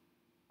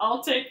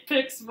 I'll take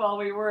pics while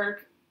we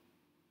work.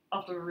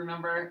 I'll have to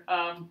remember.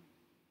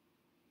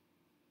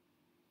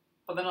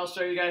 But then I'll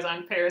show you guys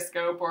on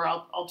Periscope, or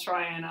I'll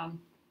try and, I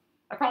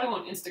probably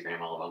won't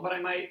Instagram all of them, but I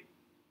might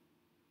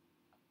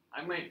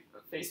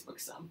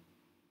Facebook some.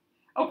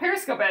 Oh,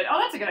 Periscope it. Oh,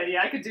 that's a good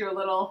idea. I could do a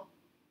little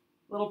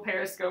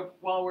Periscope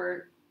while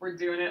we're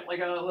doing it, like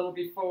a little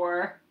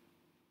before.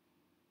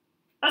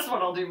 That's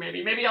what I'll do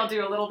maybe. Maybe I'll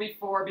do a little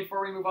before we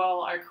move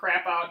all our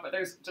crap out, but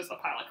there's just a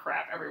pile of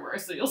crap everywhere,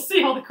 so you'll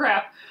see all the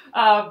crap.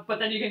 But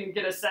then you can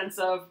get a sense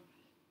of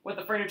what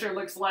the furniture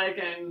looks like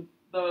and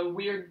the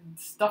weird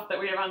stuff that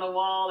we have on the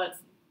wall that's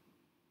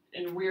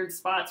in weird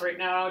spots right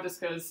now just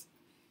because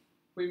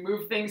we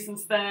moved things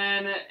since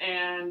then,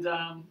 and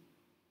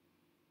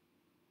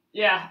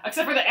yeah,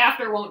 except for the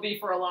after won't be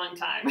for a long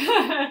time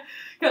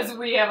because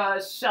we have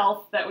a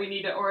shelf that we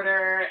need to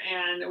order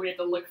and we have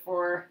to look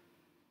for,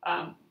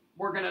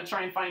 we're going to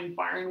try and find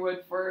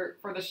barnwood for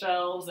the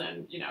shelves,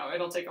 and, you know,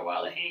 it'll take a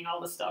while to hang all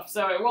the stuff.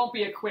 So it won't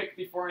be a quick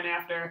before and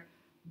after,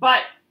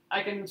 but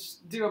I can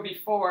do a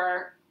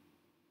before,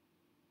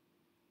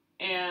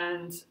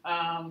 and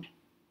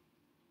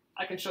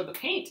I can show the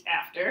paint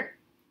after,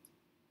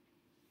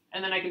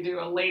 and then I can do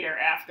a later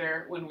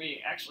after when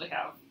we actually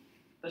have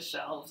the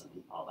shelves and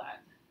all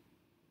that.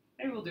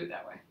 Maybe we'll do it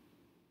that way.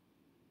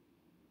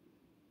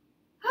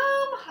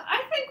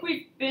 I think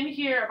we've been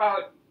here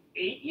about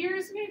 8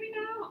 years maybe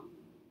now.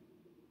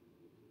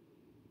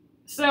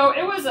 So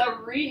it was a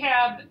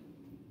rehab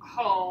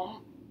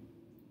home.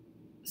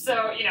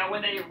 So, you know,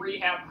 when they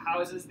rehab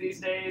houses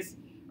these days,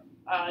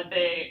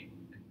 they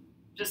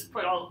just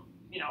put all,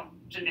 you know,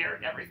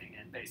 generic everything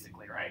in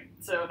basically, right?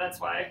 So that's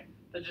why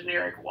the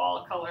generic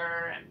wall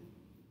color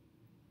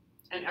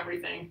and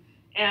everything.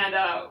 And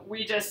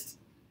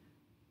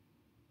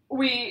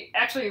we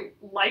actually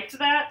liked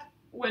that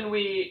when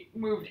we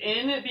moved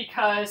in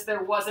because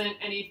there wasn't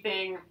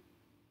anything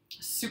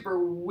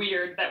super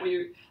weird that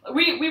we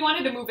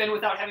wanted to move in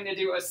without having to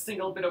do a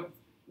single bit of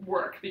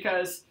work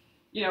because,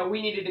 you know,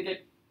 we needed to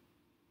get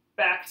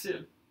back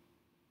to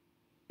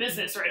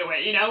business right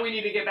away. You know, we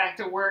need to get back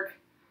to work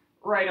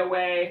right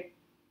away.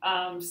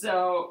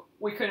 So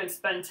we couldn't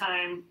spend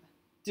time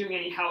doing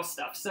any house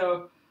stuff.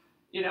 So,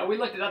 you know, we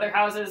looked at other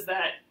houses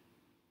that,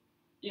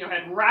 you know,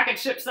 had rocket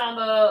ships on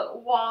the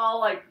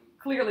wall, like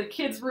clearly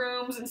kids'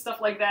 rooms and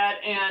stuff like that.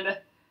 And,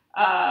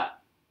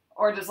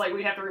 or just like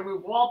we have to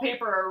remove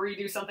wallpaper or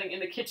redo something in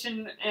the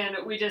kitchen. And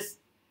we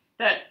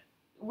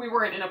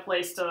weren't in a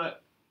place to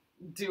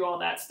do all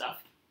that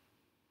stuff.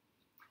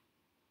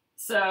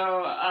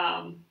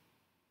 So,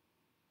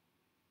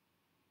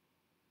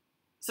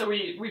 so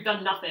we've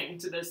done nothing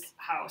to this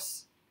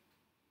house.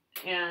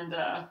 And,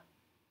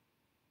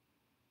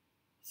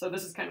 so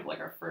this is kind of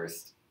like our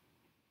first,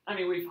 I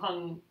mean, we've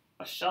hung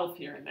a shelf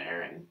here and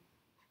there and,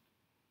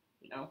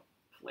 you know,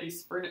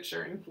 placed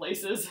furniture in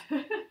places.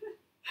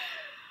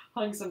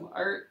 Hung some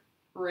art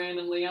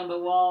randomly on the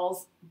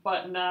walls,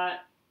 but not,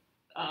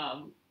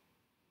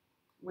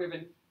 we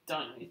haven't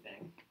done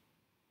anything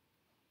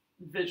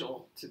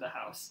visual to the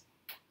house.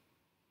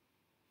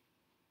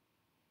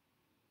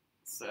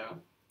 So,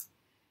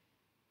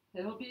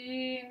 it'll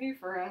be new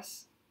for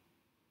us.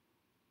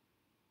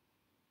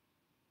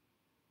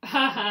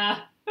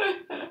 Haha.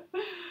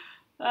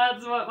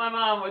 That's what my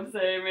mom would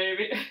say,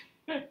 maybe.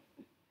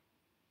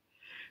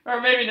 Or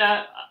maybe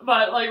not,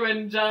 but like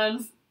when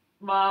John's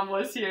mom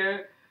was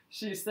here,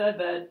 she said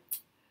that,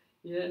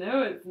 you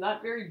know, it's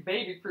not very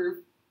baby-proof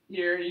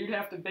here. You'd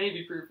have to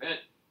baby-proof it.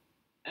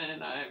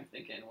 And I'm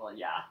thinking, well,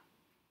 yeah,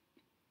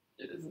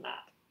 it is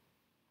not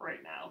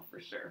right now, for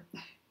sure.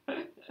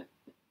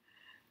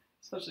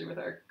 Especially with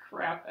our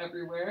crap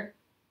everywhere.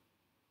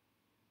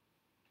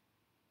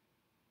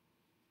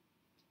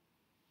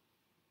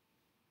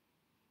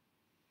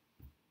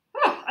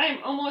 I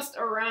am almost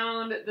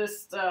around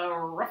this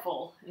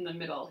ruffle in the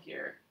middle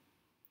here.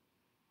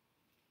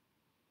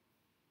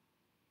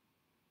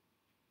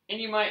 And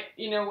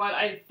you know what,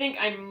 I think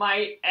I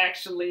might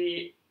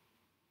actually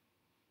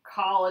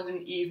call it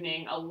an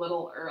evening a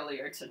little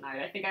earlier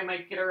tonight. I think I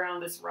might get around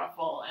this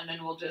ruffle and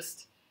then we'll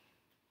just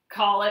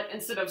call it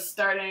instead of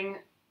starting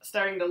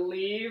the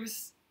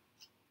leaves.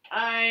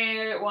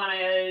 I want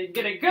to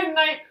get a good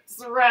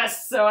night's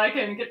rest so I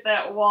can get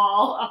that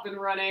wall up and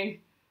running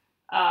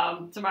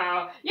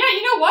tomorrow. Yeah,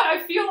 you know what?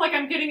 I feel like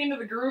I'm getting into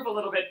the groove a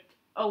little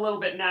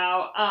bit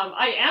now.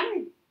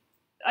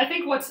 I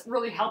think what's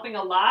really helping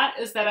a lot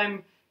is that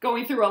I'm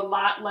going through a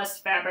lot less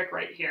fabric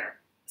right here.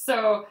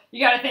 So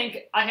you got to think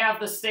I have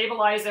the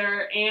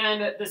stabilizer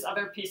and this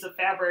other piece of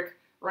fabric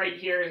right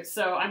here.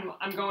 So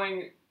I'm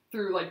going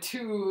through like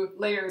 2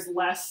 layers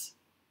less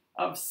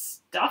of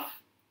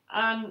stuff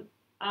on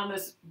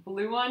this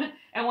blue one.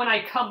 And when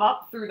I come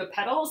up through the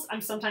petals, I'm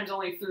sometimes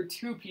only through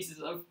 2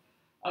 pieces of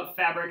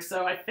fabric.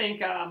 So I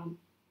think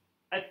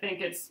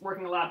it's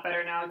working a lot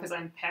better now because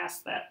I'm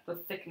past the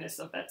thickness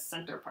of that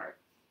center part.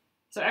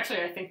 So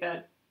actually I think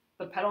that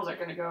the petals are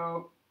going to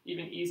go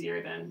even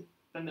easier than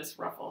this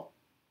ruffle.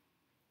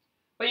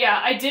 But yeah,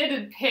 I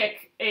did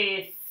pick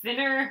a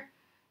thinner,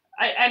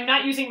 I'm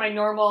not using my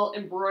normal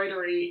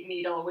embroidery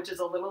needle, which is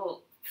a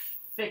little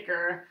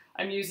thicker.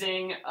 I'm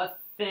using a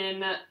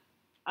thin,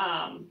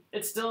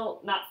 it's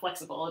still not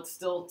flexible, it's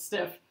still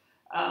stiff,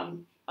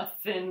 a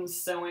thin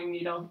sewing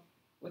needle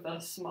with a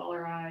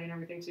smaller eye and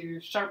everything too,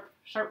 sharp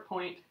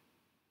point.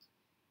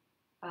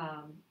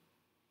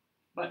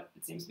 But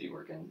it seems to be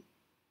working.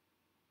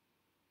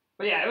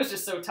 But yeah, it was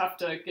just so tough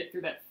to get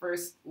through that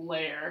first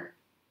layer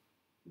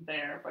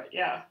there. But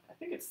yeah, I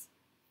think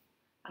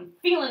I'm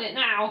feeling it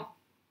now.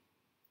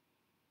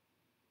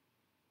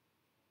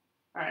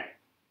 All right,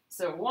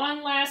 so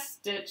one last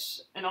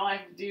stitch, and all I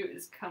have to do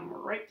is come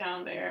right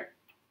down there,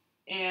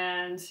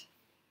 and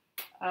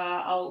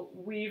I'll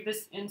weave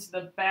this into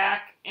the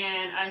back,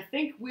 and I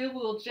think we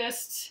will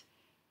just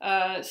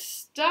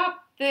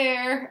stop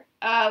there.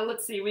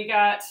 Let's see, we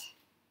got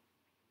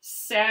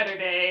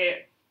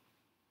Saturday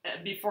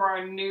before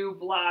our new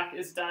block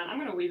is done. I'm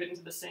gonna weave it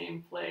into the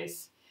same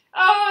place.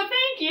 Oh,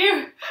 thank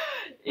you.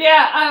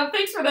 Yeah,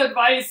 thanks for the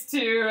advice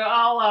too.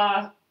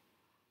 I'll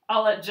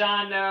let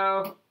John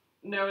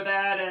know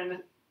that,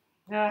 and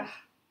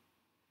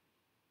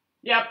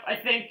yep, I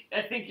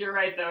think you're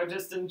right though.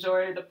 Just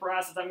enjoy the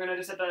process. I'm gonna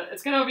just have to.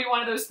 It's gonna be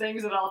one of those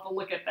things that I'll have to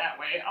look at that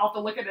way. I'll have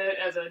to look at it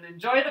as an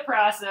enjoy the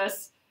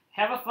process,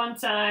 have a fun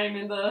time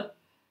in the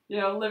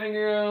living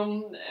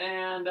room,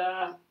 and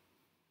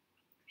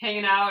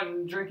hanging out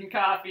and drinking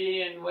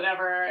coffee and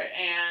whatever,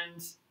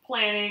 and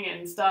planning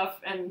and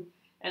stuff, and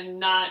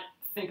not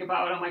think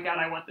about, oh my god,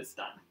 I want this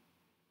done.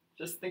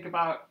 Just think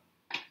about,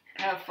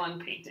 have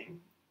fun painting.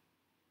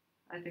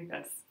 I think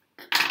that's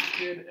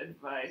good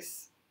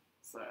advice.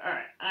 So, all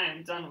right, I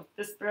am done with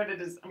this thread.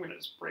 I'm gonna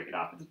just break it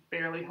off. It's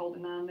barely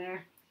holding on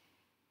there.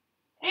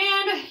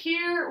 And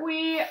here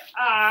we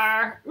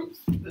are. Oops,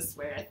 this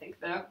way I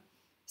think though.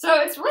 So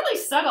it's really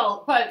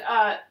subtle, but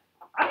I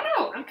don't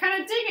know. I'm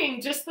kind of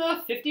digging just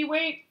the 50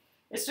 weight.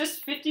 It's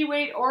just 50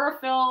 weight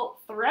Aurifil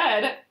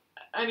thread.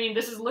 I mean,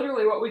 this is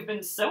literally what we've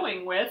been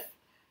sewing with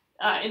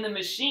in the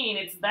machine.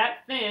 It's that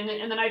thin,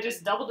 and then I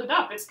just doubled it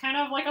up. It's kind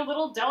of like a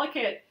little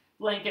delicate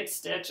blanket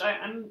stitch.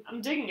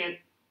 I'm digging it.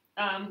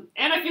 And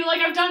I feel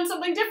like I've done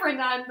something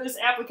different on this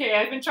applique.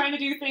 I've been trying to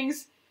do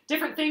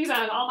different things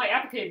on all my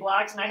applique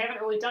blocks, and I haven't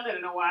really done it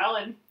in a while,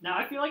 and now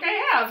I feel like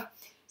I have.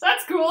 So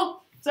that's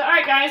cool. So, all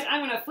right, guys,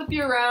 I'm going to flip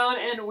you around,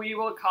 and we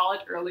will call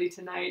it early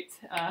tonight.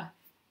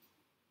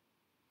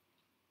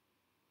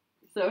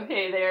 So,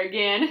 hey there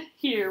again.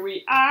 Here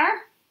we are.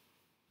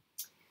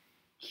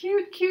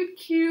 Cute, cute,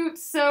 cute.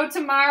 So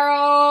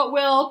tomorrow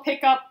we'll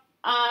pick up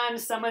on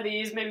some of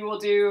these. Maybe we'll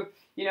do,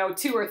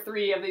 2 or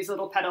 3 of these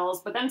little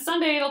petals. But then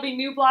Sunday it'll be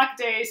new block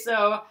day,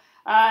 so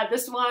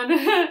this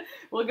one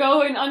will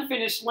go in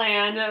unfinished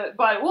land.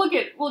 But we'll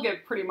get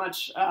pretty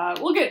much,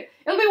 it'll be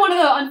one of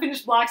the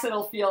unfinished blocks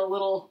that'll feel a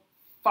little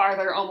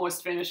farther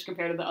almost finished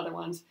compared to the other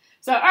ones.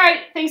 So, all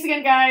right, thanks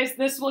again, guys.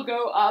 This will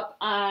go up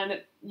on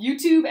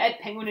YouTube at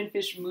Penguin and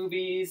Fish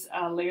Movies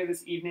later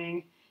this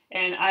evening.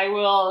 And I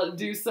will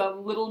do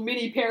some little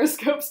mini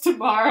periscopes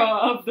tomorrow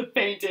of the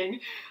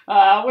painting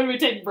when we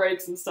take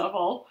breaks and stuff.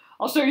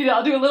 I'll show you that.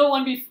 I'll do a little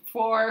one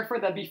before for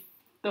the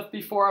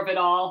before of it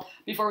all,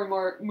 before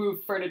we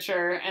move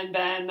furniture, and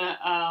then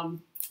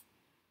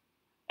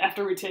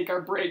after we take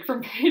our break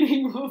from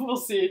painting, we'll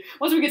see.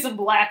 Once we get some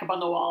black up on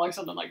the wall or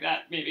something like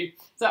that, maybe.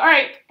 So, all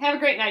right, have a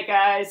great night,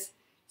 guys.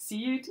 See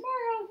you tomorrow.